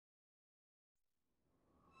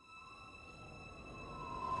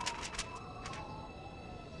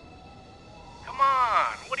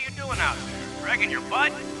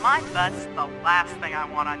What? My butt's the last thing I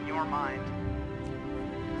want on your mind.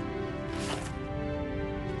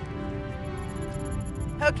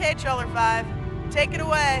 Okay, Troller 5. Take it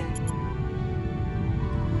away.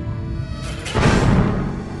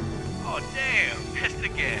 Oh, damn. Missed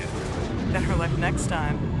again. Better luck next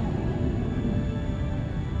time.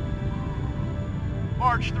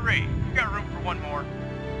 Barge 3. You got room for one more.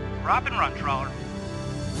 Drop and run, trawler.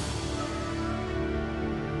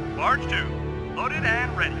 Barge 2. Loaded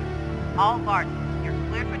and ready. All barges, you're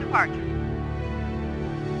cleared for departure.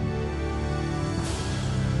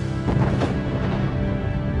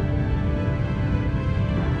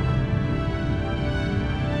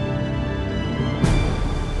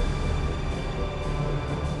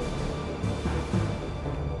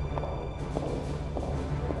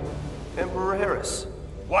 Emperor Harris.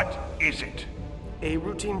 What is it? A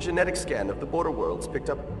routine genetic scan of the border worlds picked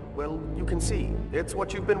up, well, you can see. It's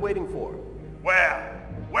what you've been waiting for. Where?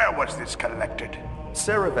 Where was this collected?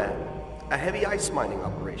 Saravan, a heavy ice mining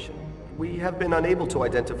operation. We have been unable to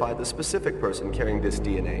identify the specific person carrying this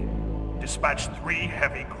DNA. Dispatch 3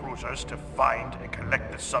 heavy cruisers to find and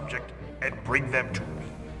collect the subject and bring them to me.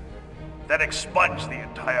 Then expunge the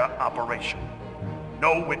entire operation.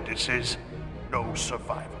 No witnesses, no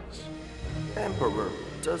survivors. Emperor,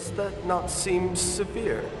 does that not seem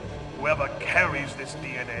severe? Whoever carries this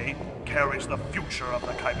DNA carries the future of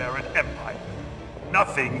the Chimeran Empire.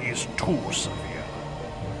 Nothing is too severe.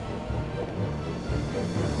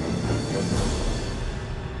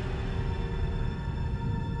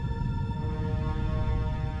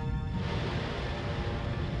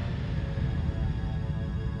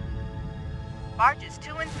 Barges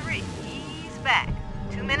 2 and 3, ease back.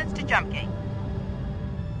 2 minutes to jump gate.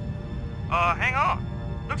 Hang on.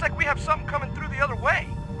 Looks like we have something coming through the other way.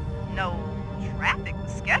 No traffic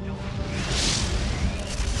was scheduled.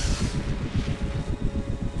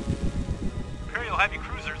 Imperial heavy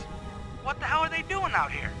cruisers. What the hell are they doing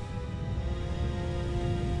out here?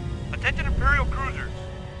 Attention Imperial cruisers.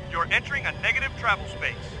 You're entering a negative travel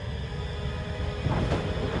space.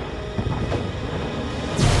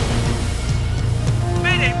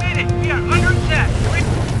 Mayday, mayday! We are under attack!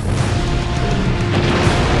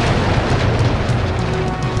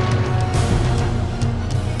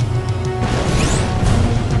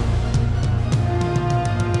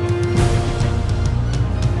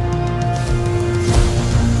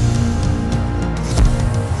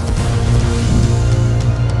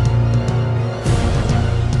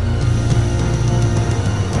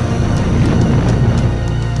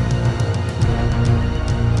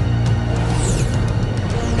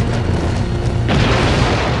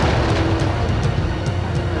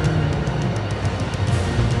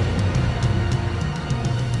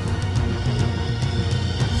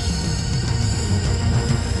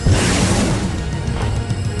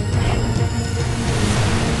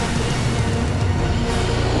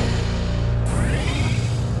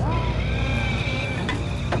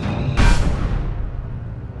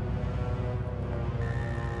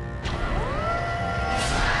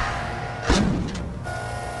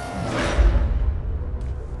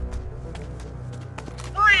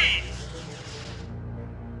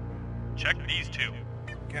 Check these two.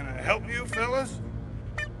 Can I help you, fellas?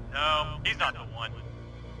 No, he's not the one.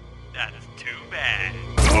 That is too bad.